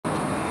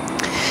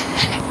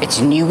It's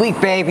a new week,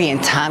 baby,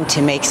 and time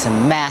to make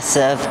some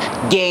massive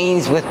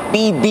gains with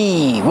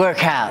BB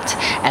workout.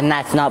 And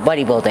that's not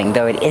bodybuilding,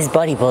 though it is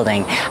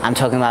bodybuilding. I'm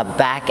talking about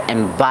back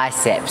and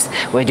biceps.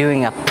 We're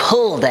doing a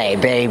pull day,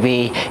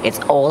 baby. It's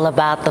all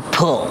about the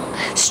pull,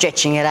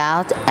 stretching it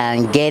out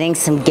and getting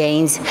some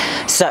gains.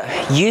 So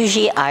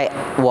usually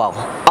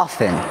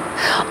often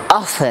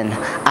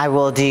I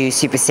will do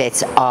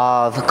supersets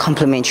of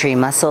complementary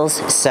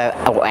muscles,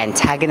 or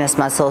antagonist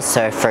muscles.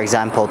 So for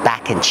example,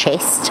 back and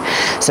chest.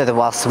 So that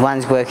whilst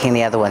one's working,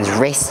 the other one's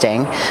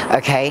resting.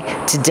 Okay,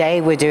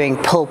 today we're doing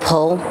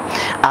pull,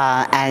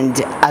 and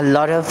a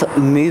lot of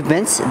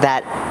movements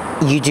that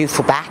you do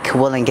for back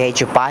will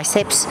engage your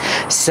biceps.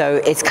 So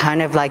it's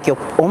kind of like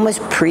you're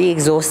almost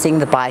pre-exhausting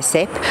the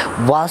bicep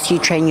whilst you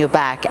train your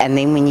back, and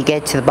then when you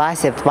get to the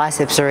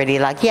biceps already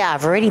like, yeah,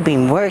 I've already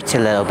been worked a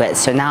little bit,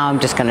 so now I'm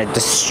just going to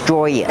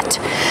destroy it.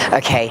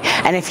 Okay,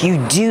 and if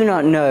you do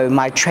not know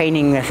my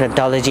training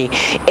methodology,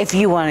 if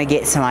you want to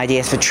get some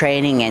ideas for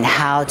training and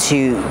how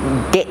to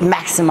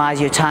maximize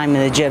your time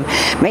in the gym,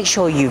 make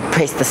sure you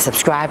press the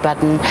subscribe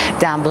button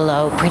down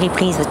below, pretty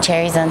please, with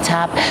cherries on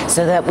top,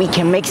 so that we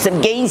can make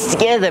some gains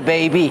together,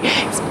 baby.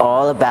 It's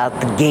all about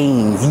the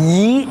gains.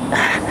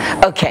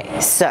 Yeah. Okay,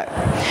 so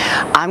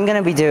I'm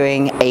gonna be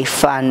doing a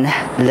fun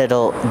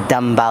little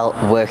dumbbell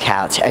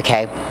workout,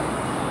 okay?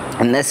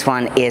 And this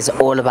one is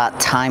all about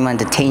time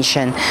under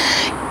tension.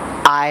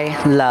 I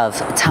love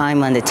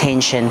time under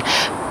tension.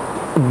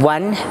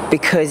 One,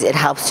 because it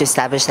helps to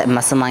establish that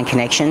muscle-mind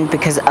connection,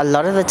 because a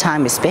lot of the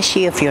time,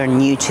 especially if you're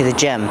new to the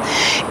gym,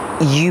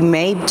 you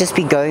may just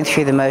be going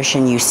through the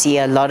motion. You see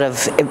a lot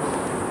of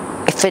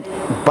fit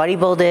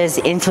bodybuilders,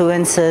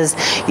 influencers,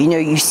 you know,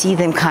 you see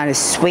them kind of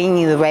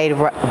swinging the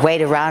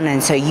weight around,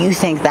 and so you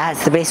think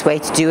that's the best way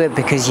to do it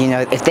because, you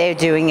know, if they're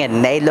doing it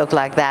and they look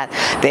like that,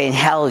 then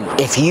hell,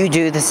 if you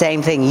do the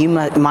same thing, you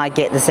might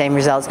get the same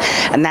results.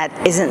 And that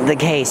isn't the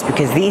case,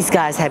 because these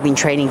guys have been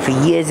training for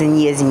years and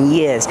years and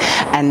years,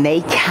 and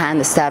they can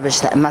establish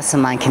that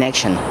muscle-mind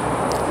connection.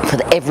 For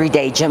the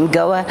everyday gym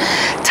goer,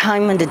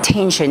 time under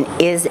tension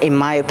is, in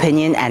my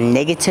opinion, and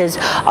negatives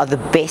are the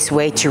best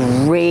way to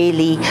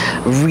really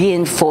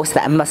reinforce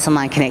that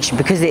muscle-mind connection,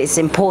 because it's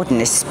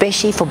important,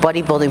 especially for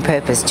bodybuilding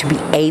purpose, to be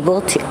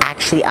able to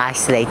actually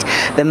isolate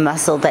the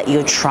muscle that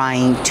you're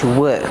trying to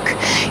work.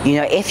 You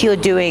know, if you're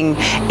doing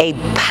a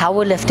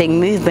powerlifting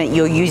movement,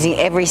 you're using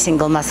every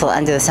single muscle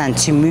under the sun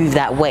to move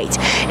that weight.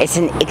 It's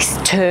an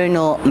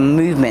external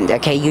movement,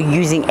 okay? You're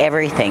using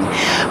everything.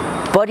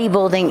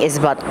 Bodybuilding is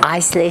about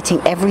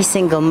isolating every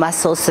single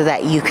muscle so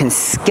that you can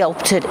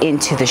sculpt it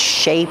into the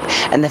shape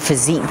and the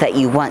physique that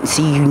you want.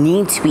 So you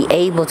need to be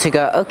able to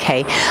go,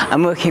 okay,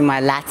 I'm working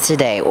my lats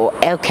today, or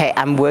okay,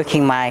 I'm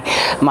working my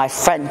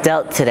front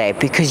delt today,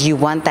 because you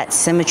want that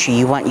symmetry.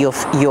 You want your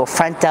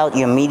front delt,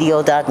 your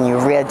medial delt, and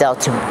your rear delt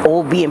to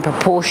all be in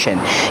proportion.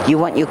 You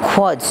want your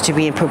quads to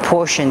be in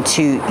proportion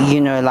to, you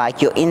know,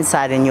 like your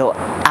inside and your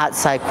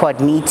outside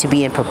quad need to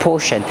be in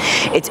proportion.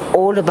 It's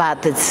all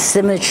about the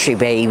symmetry,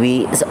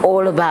 baby. It's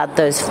all about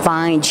those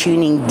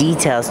fine-tuning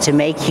details to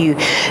make you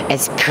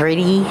as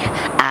pretty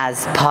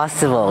as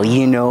possible,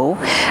 you know?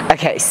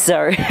 Okay,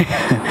 so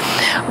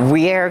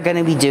we're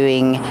gonna be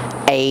doing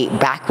a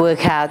back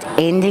workout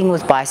ending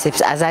with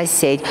biceps. As I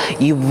said,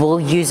 you will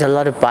use a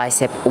lot of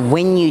bicep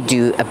when you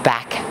do a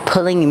back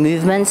pulling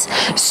movements,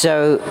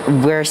 so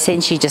we're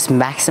essentially just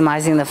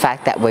maximizing the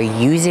fact that we're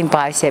using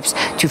biceps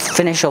to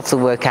finish off the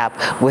workout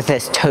with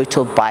this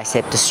total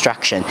bicep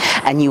destruction.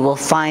 And you will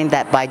find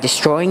that by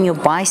destroying your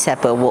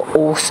bicep, it will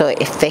also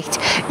affect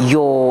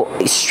your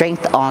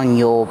strength on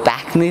your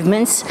back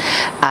movements,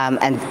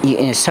 and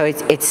you know, so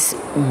it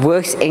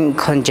works in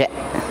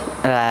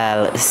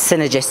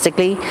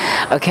synergistically,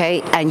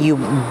 okay? And you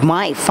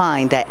might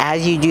find that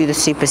as you do the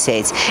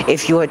supersets,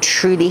 if you are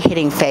truly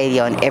hitting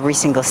failure on every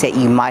single set,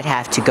 you might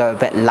have to go a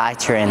bit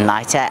lighter and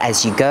lighter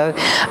as you go,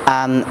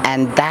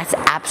 and that's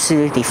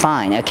absolutely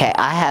fine. Okay,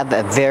 I have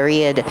a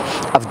myriad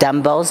of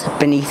dumbbells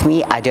beneath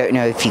me. I don't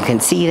know if you can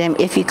see them.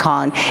 If you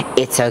can't,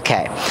 it's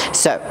okay.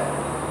 So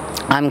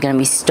I'm going to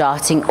be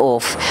starting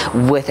off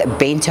with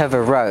bent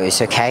over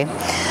rows, okay?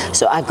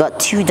 So I've got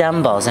 2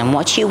 dumbbells, and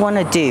what you want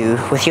to do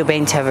with your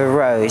bent over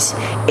rows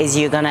is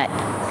you're going to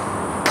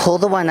pull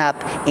the one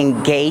up,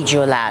 engage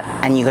your lat,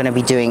 and you're going to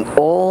be doing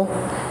all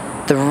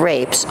the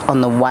reps on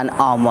the one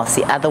arm whilst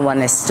the other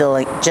one is still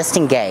just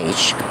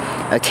engaged,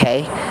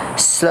 okay?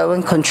 Slow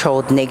and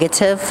controlled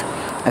negative,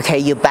 okay?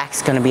 Your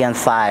back's going to be on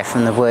 5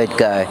 from the word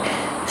go.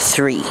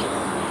 3,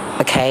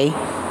 okay?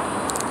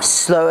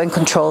 Slow and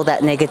control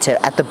that negative.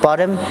 At the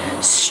bottom,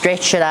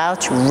 stretch it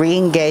out,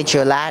 re-engage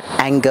your lat,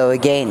 and go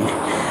again.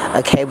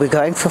 Okay, we're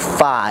going for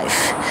 5.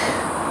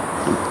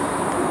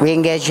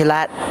 Re-engage your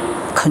lat,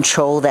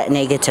 control that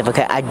negative.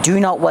 Okay, I do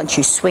not want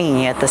you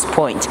swinging at this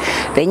point.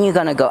 Then you're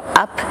gonna go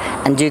up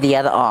and do the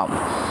other arm.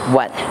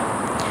 1.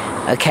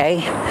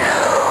 Okay,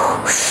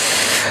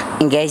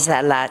 engage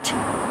that lat.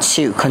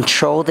 2,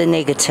 control the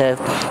negative.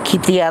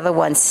 Keep the other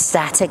one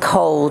static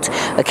hold.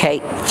 Okay,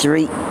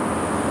 3.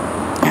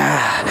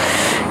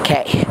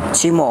 Okay,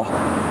 2 more.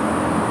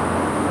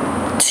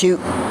 2,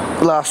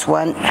 last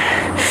one.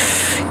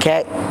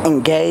 Okay,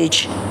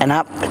 engage and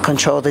up,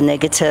 control the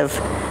negative.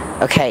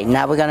 Okay,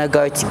 now we're gonna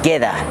go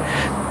together.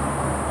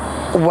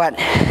 1.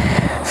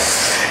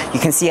 You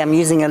can see I'm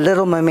using a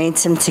little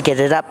momentum to get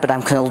it up, but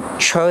I'm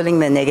controlling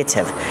the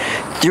negative.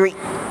 3.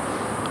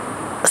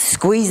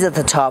 Squeeze at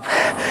the top.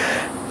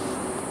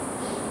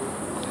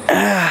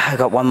 I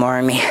got one more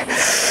in me.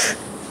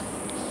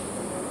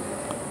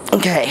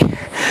 Okay.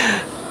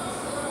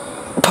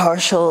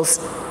 Partials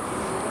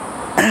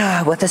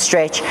with a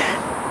stretch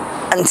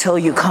until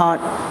you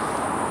can't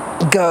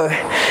go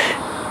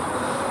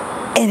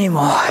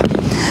anymore.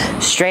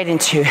 Straight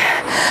into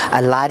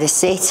a lighter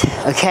set,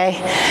 okay?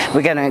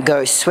 We're gonna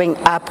go swing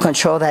up,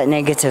 control that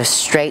negative,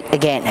 straight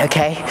again,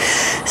 okay?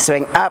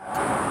 Swing up,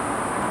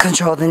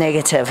 control the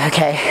negative,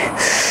 okay?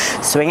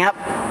 Swing up,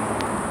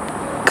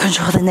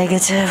 control the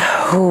negative.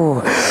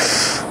 Ooh.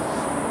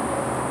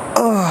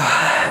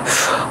 Oh.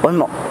 One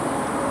more.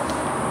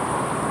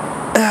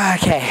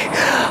 Okay,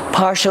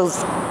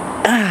 partials.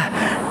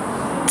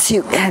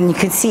 2, and you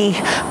can see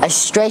I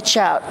stretch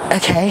out,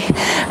 okay,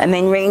 and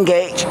then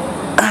re-engage.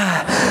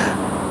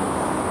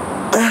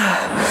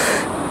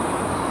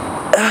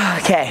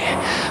 Okay.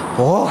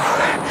 Whoa.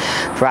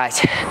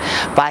 Right,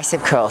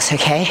 bicep curls,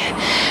 okay?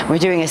 We're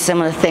doing a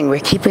similar thing. We're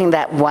keeping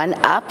that one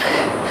up,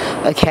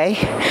 okay?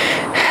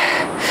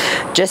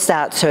 Just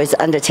out so it's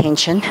under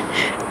tension.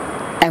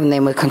 And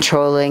then we're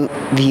controlling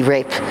the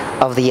rep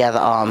of the other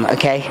arm,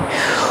 okay?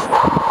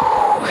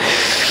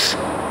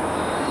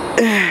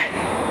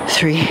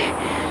 3.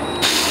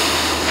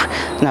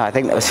 No, I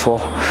think that was 4.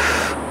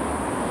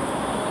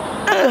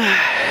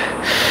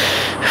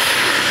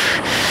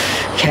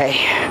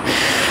 Okay.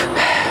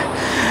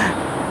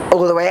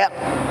 All the way up.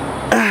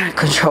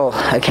 Control.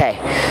 Okay.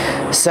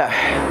 So.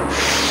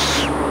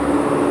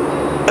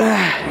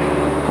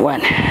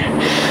 1.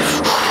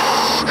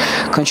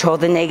 Control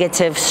the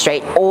negative,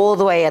 straight all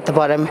the way at the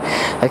bottom,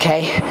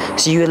 okay?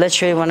 So you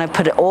literally want to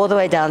put it all the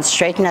way down,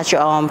 straighten out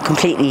your arm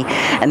completely,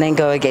 and then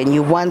go again.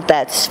 You want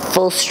that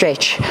full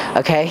stretch,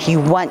 okay? You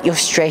want your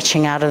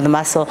stretching out of the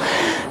muscle.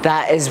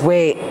 That is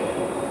where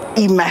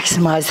you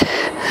maximize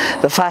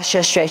the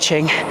fascia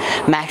stretching,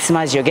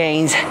 maximize your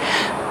gains,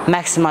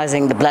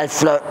 maximizing the blood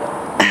flow,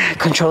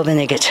 control the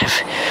negative,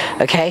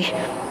 okay?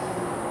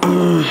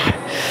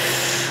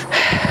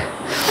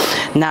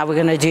 Now we're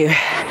gonna do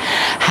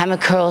hammer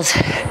curls.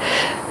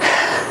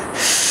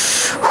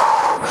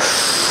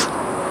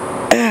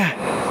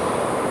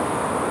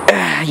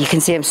 You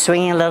can see I'm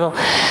swinging a little.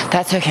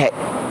 That's okay.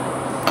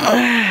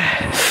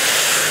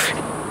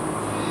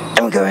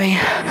 I'm going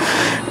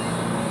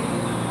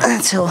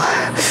until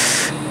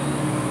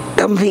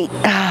complete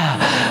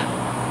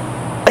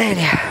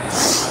failure.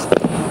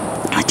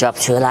 I drop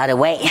to a lighter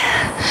weight.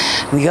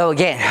 We go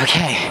again,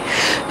 okay?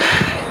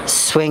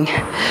 Swing,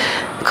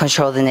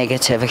 control the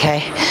negative,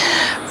 okay?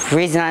 The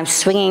reason I'm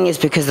swinging is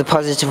because the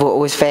positive will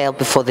always fail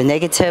before the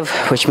negative,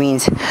 which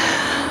means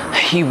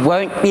you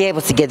won't be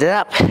able to get it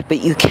up,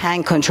 but you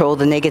can control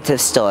the negative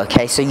still,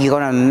 okay? So you're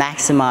gonna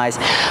maximize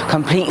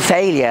complete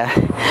failure,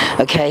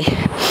 okay?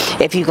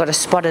 If you've got a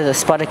spotter, the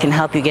spotter can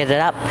help you get it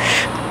up,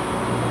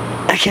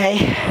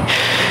 okay?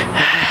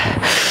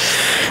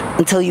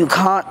 Until you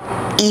can't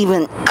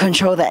even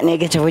control that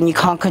negative. When you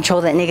can't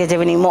control that negative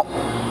anymore,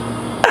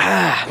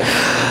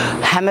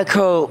 hammer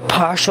curl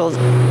partial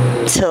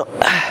till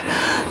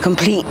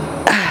complete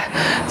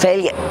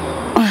failure.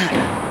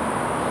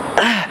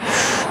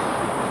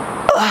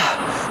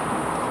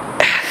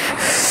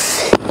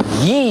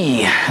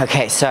 Yeah.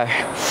 Okay, so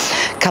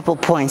a couple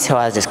points, so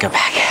I'll just go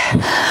back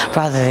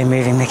rather than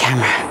moving the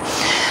camera.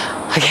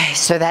 Okay,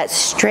 so that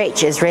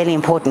stretch is really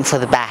important for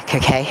the back,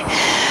 okay?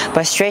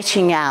 By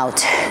stretching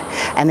out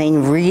and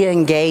then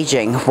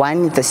re-engaging,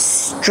 the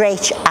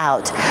stretch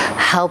out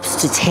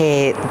helps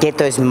to get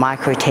those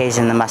micro tears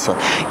in the muscle.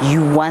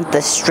 You want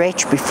the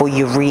stretch before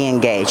you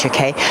re-engage,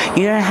 okay?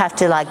 You don't have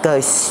to go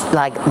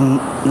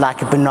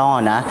like a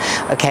banana,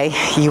 okay?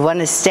 You want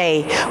to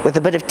stay with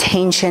a bit of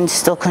tension,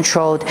 still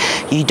controlled.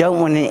 You don't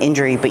want an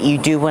injury, but you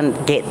do want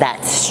to get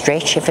that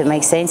stretch, if it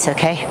makes sense,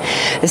 okay?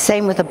 The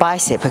same with the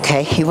bicep,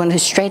 okay? You want to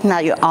straighten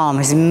out your arm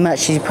as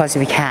much as you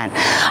possibly can.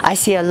 I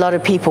see a lot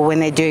of people when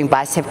they're doing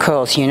bicep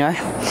curls, you know,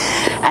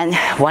 and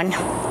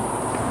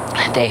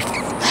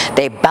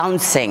they're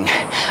bouncing,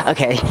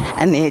 okay,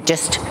 and they're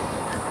just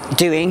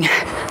doing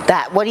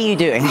that. What are you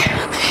doing?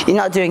 You're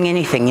not doing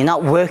anything. You're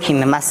not working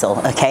the muscle,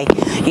 okay?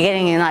 You're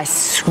getting a nice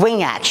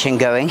swing action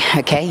going,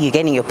 okay? You're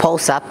getting your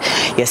pulse up.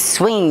 You're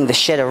swinging the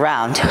shit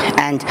around.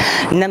 And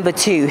number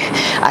 2,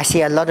 I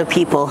see a lot of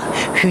people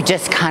who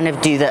just kind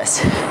of do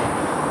this.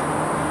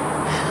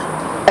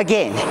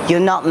 Again, you're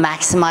not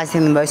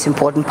maximizing the most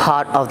important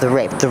part of the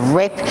rep.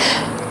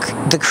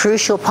 The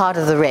crucial part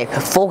of the rep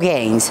for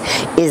gains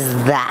is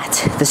that,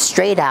 the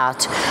straight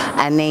out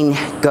and then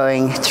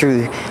going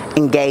through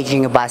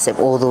engaging your bicep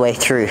all the way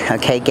through,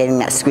 okay, getting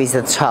that squeeze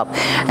at the top,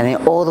 and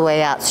then all the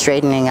way out,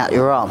 straightening out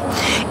your arm.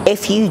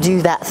 If you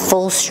do that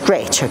full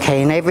stretch,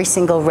 okay, in every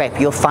single rep,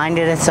 you'll find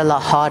it's a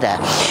lot harder.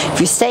 If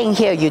you're staying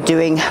here, you're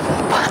doing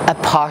a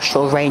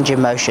partial range of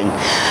motion,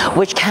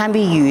 which can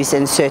be used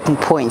in certain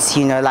points,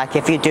 you know, like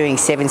if you're doing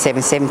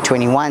 7-7-7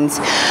 21s,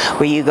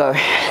 where you go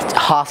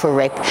half a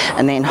rep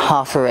and then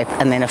half a rep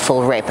and then a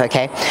full rep,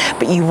 okay?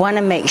 But you want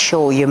to make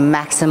sure you're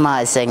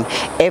maximizing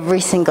every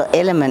single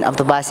element of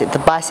the bicep. The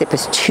bicep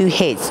is two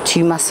heads,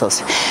 two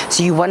muscles.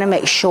 So you want to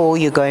make sure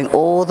you're going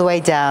all the way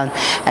down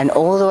and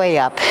all the way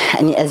up.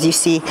 And as you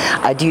see,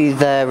 I do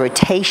the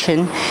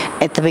rotation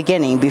at the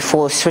beginning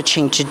before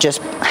switching to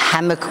just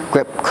hammer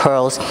grip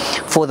curls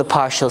for the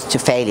partials to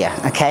failure,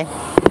 okay?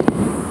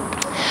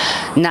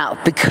 Now,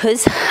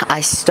 because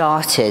I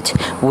started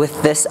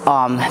with this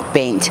arm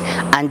bent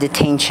under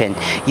tension,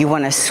 you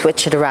want to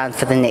switch it around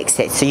for the next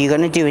set. So you're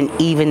going to do an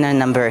evener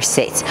number of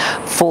sets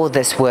for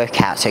this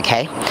workout,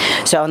 okay?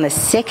 So on the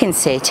second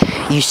set,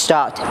 you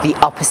start the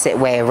opposite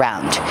way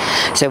around.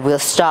 So we'll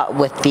start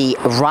with the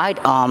right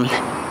arm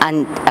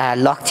and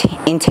locked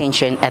in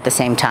tension at the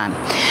same time.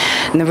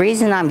 And the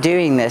reason I'm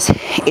doing this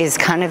is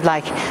kind of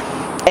like,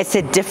 it's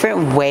a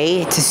different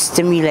way to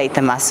stimulate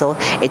the muscle.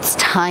 It's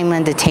time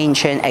under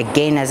tension.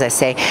 Again, as I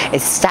say,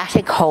 it's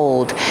static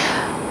hold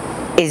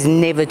is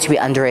never to be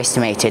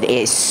underestimated. It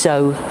is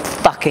so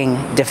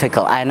fucking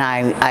difficult, and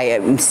I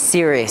am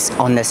serious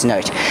on this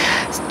note.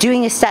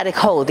 Doing a static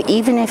hold,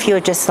 even if you're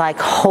just like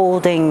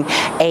holding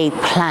a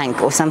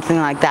plank or something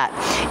like that,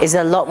 is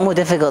a lot more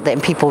difficult than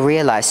people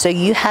realize. So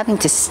you having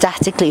to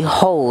statically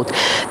hold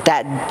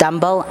that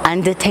dumbbell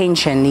under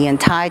tension the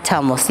entire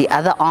time whilst the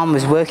other arm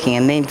was working,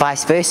 and then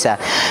vice versa,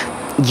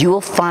 you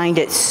will find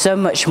it so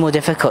much more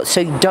difficult.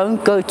 So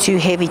don't go too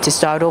heavy to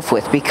start off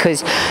with,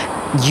 because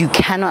you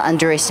cannot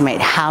underestimate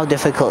how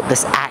difficult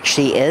this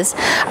actually is.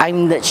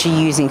 I'm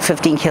literally using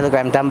 15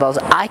 kilogram dumbbells.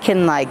 I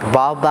can like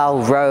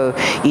barbell row,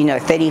 you know,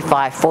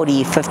 35,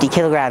 40, 50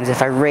 kilograms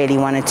if I really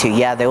wanted to.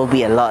 Yeah, there will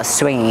be a lot of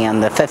swinging on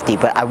the 50,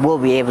 but I will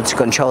be able to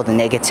control the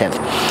negative.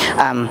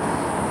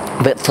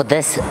 But for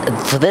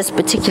this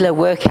particular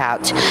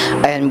workout,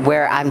 and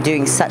where I'm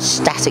doing such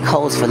static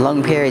holds for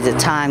long periods of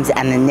times,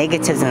 and the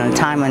negatives and the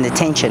time under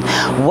tension,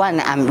 one,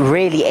 I'm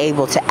really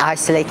able to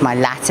isolate my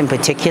lats in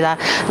particular.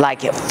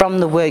 Like from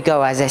the word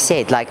go, as I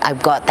said, like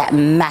I've got that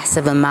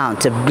massive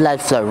amount of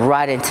blood flow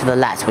right into the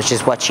lats, which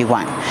is what you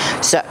want.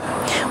 So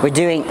we're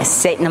doing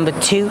set number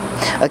 2,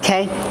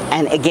 okay?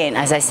 And again,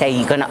 as I say,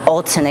 you're gonna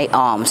alternate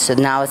arms. So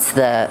now it's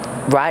the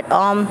right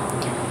arm,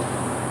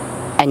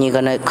 and you're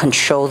going to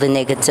control the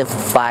negative for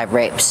 5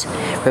 reps.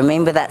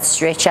 Remember that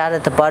stretch out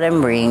at the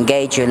bottom,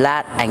 re-engage your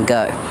lat and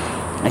go.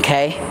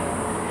 Okay?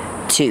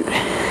 2.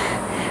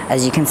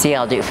 As you can see,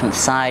 I'll do it from the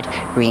side,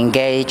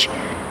 re-engage.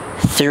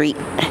 3.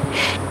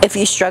 If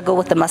you struggle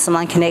with the muscle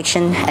line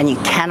connection and you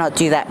cannot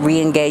do that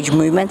re-engage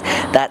movement,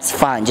 that's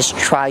fine, just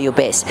try your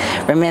best.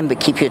 Remember,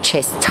 keep your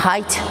chest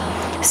tight,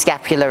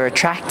 scapula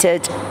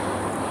retracted.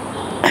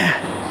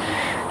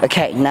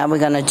 Okay, now we're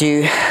going to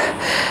do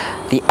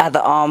the other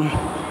arm.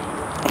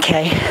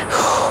 Okay.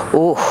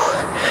 Oh.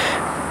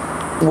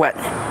 1.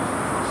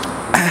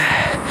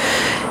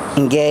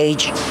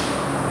 Engage.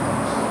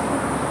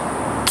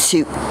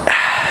 2.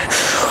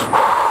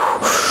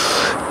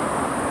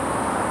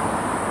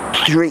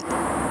 3.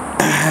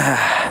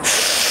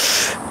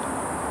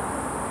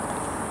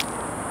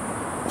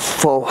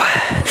 4.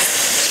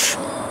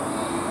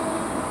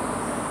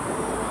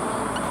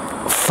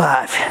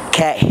 5.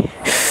 Okay.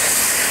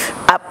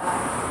 Up.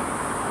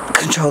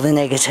 Control the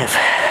negative.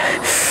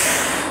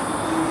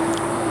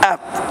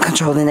 Up,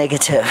 control the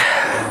negative.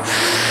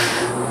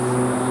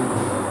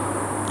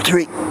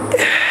 3.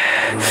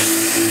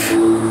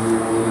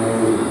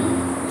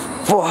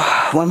 4.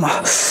 One more.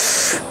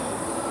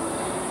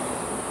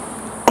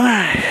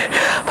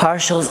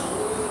 Partials.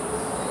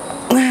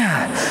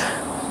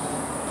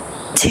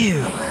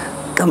 2.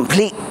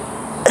 Complete.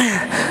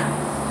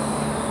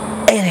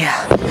 Area.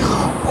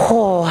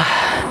 Oh,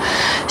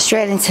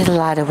 straight into the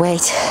lighter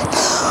weight.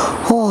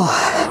 Oh,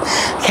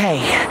 okay.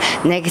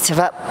 Negative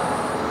up.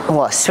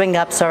 Well, swing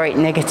up, sorry,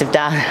 negative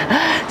down.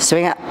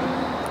 Swing up,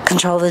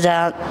 control the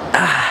down.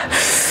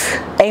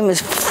 Aim is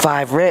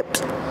 5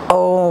 reps.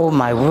 Oh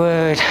my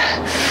word.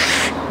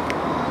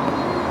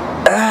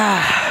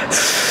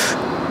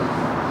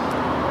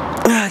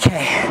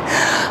 Okay,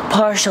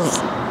 partials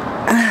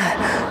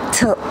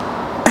to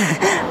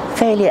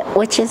failure,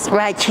 which is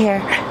right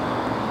here.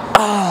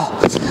 Oh,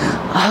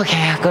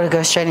 okay, I've got to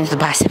go straight into the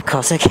bicep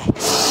curls. Okay,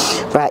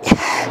 right.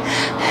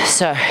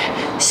 So,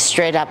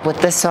 straight up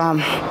with this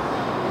arm.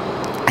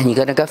 And you're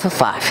gonna go for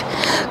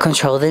 5.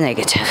 Control the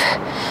negative.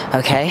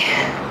 Okay?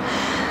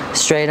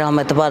 Straight arm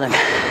at the bottom.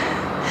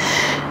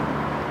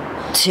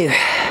 2.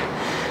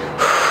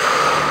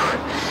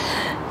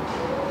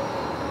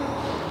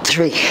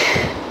 3.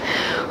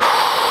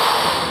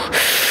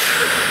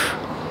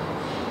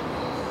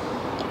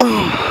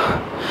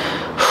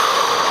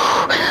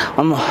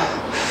 1 more.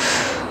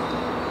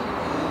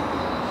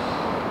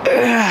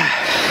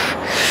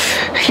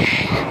 Okay.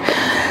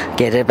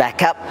 Get it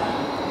back up.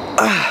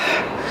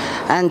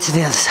 And to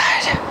the other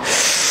side.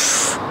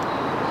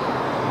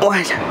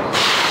 1,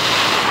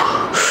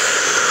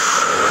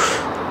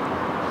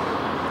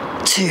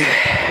 2.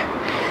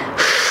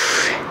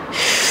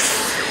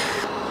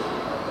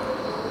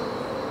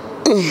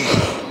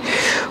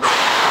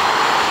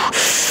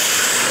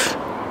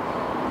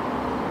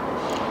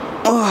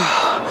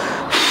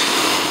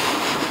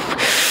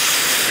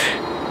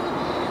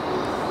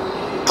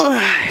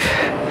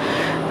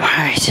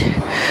 Alright,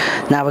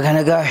 now we're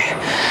gonna go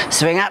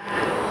swing up,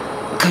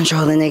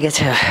 control the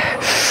negative.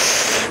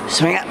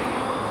 Swing up,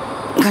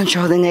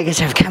 control the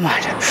negative. Come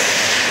on.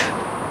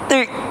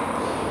 3.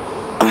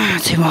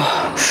 2 more.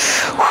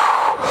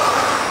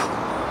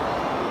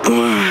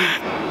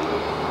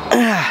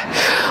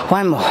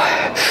 One more.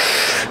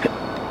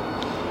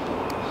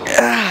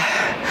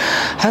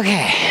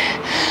 Okay.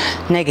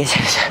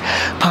 Negatives,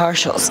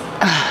 partials,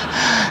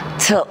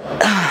 till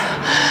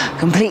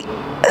complete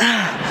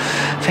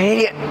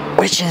failure,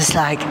 which is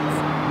like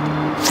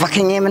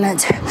fucking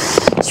imminent.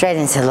 Straight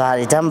into a lot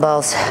of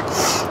dumbbells.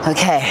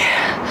 Okay,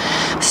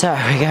 so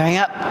we're going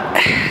up.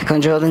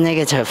 Control the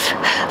negative.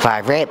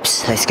 5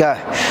 reps. Let's go.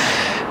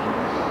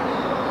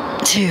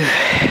 2.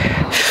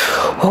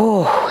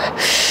 Oh.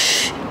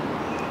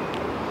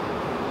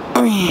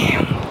 3.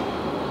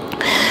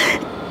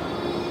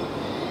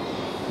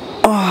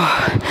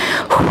 Oh.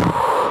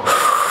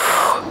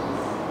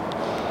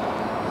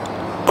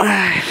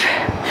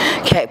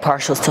 5. Okay,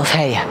 partials till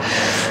failure.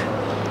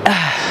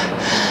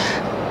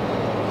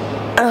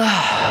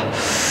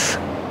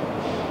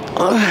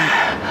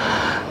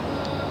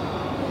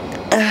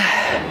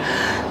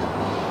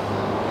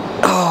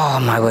 Oh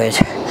my word.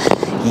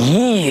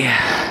 Yeah.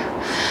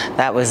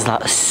 That was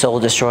soul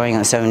destroying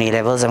on so many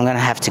levels. I'm gonna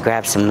have to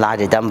grab some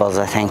lighter dumbbells,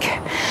 I think,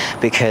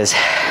 because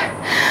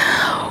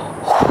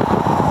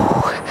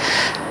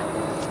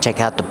check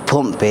out the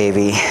pump,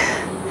 baby.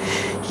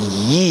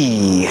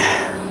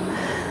 Yeah.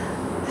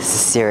 There's a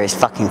serious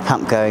fucking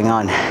pump going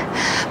on.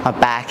 My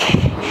back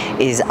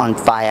is on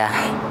fire.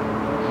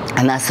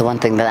 And that's the one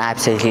thing that I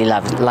absolutely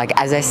love. Like,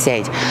 as I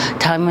said,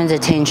 time under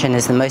tension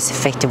is the most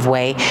effective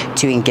way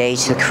to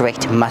engage the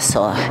correct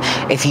muscle.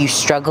 If you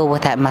struggle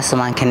with that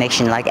muscle-mind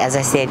connection, like as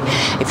I said,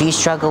 if you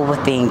struggle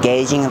with the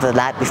engaging of the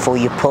lat before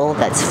you pull,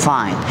 that's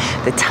fine.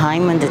 The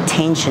time under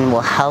tension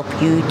will help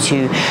you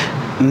to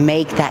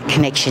make that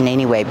connection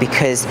anyway,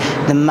 because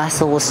the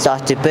muscle will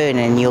start to burn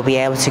and you'll be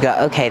able to go,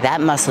 okay, that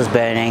muscle's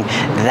burning,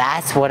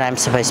 that's what I'm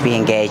supposed to be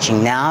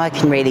engaging. Now I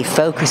can really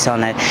focus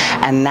on it,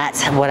 and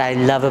that's what I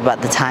love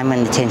about the time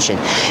under tension.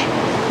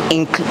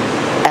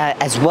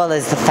 As well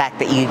as the fact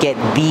that you get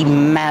the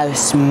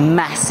most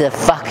massive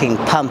fucking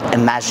pump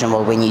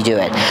imaginable when you do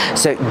it.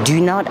 So do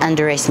not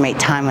underestimate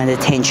time under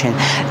tension.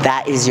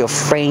 That is your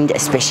friend,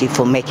 especially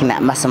for making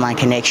that muscle-mind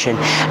connection.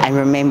 And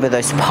remember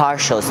those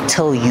partials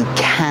till you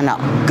cannot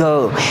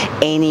go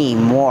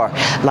anymore.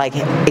 Like,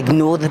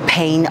 ignore the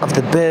pain of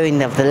the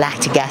burn of the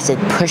lactic acid,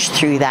 push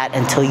through that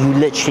until you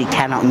literally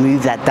cannot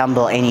move that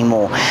dumbbell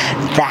anymore.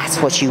 That's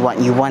what you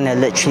want. You want to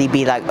literally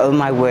be like, oh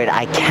my word,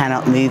 I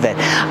cannot move it.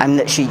 I'm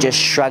literally just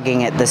shrugging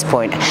at this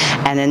point.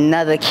 And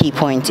another key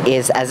point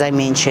is, as I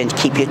mentioned,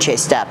 keep your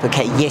chest up.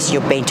 Okay, yes,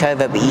 you're bent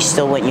over, but you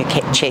still want your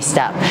chest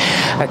up.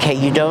 Okay,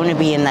 you don't want to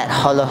be in that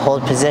hollow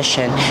hold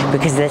position,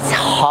 because it's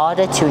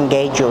harder to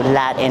engage your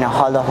lat in a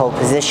hollow hold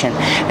position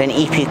than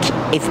if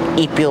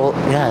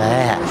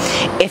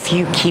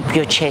you keep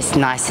your chest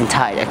nice and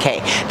tight.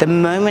 Okay, the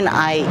moment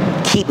I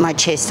keep my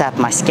chest up,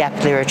 my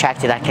scapula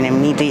retracted, I can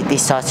immediately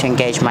start to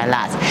engage my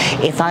lats.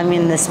 If I'm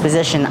in this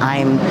position,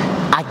 I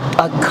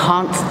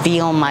can't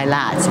feel my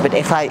lats, but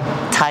if I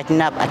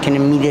tighten up, I can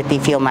immediately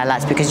feel my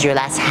lats, because your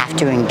lats have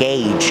to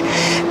engage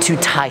to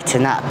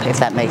tighten up, if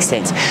that makes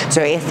sense.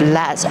 So if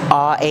lats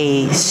are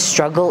a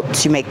struggle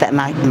to make that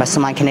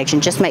muscle-mind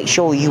connection, just make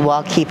sure you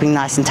are keeping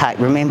nice and tight.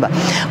 Remember,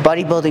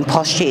 bodybuilding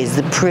posture is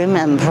the prim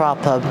and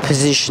proper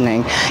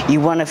positioning.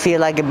 You want to feel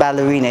like a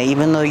ballerina,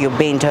 even though you're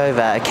bent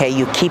over, okay?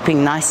 You're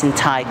keeping nice and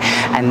tight,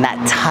 and that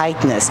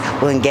tightness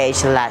will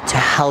engage the lat to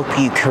help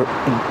you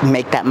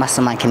make that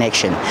muscle-mind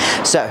connection.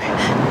 So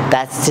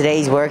that's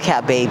today's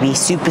workout, baby.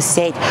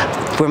 Superset.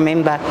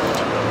 Remember,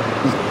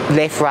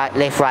 left,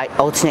 right,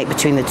 alternate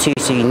between the two.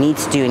 So you need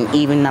to do an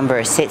even number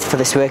of sets for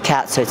this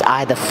workout. So it's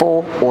either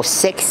 4 or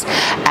 6,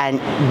 and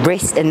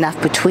rest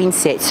enough between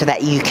sets so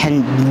that you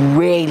can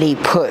really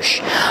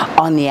push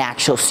on the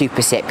actual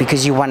superset,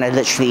 because you want to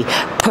literally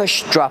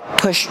push, drop,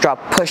 push, drop,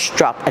 push,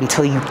 drop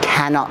until you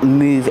cannot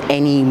move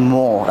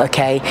anymore.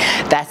 Okay,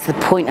 that's the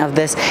point of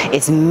this.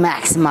 It's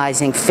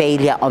maximizing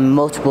failure on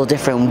multiple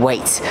different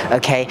weights.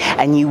 Okay,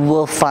 and you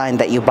will find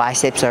that your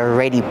biceps are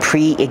already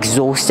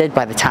pre-exhausted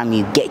by the time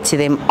you get to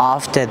them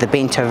after the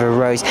bent over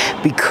rows,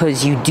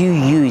 because you do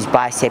use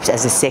biceps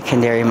as a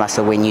secondary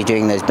muscle when you're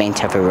doing those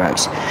bent over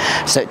rows.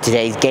 So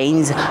today's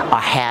gains are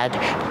had.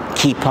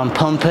 Keep on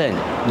pumping.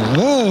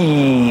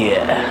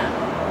 Yeah.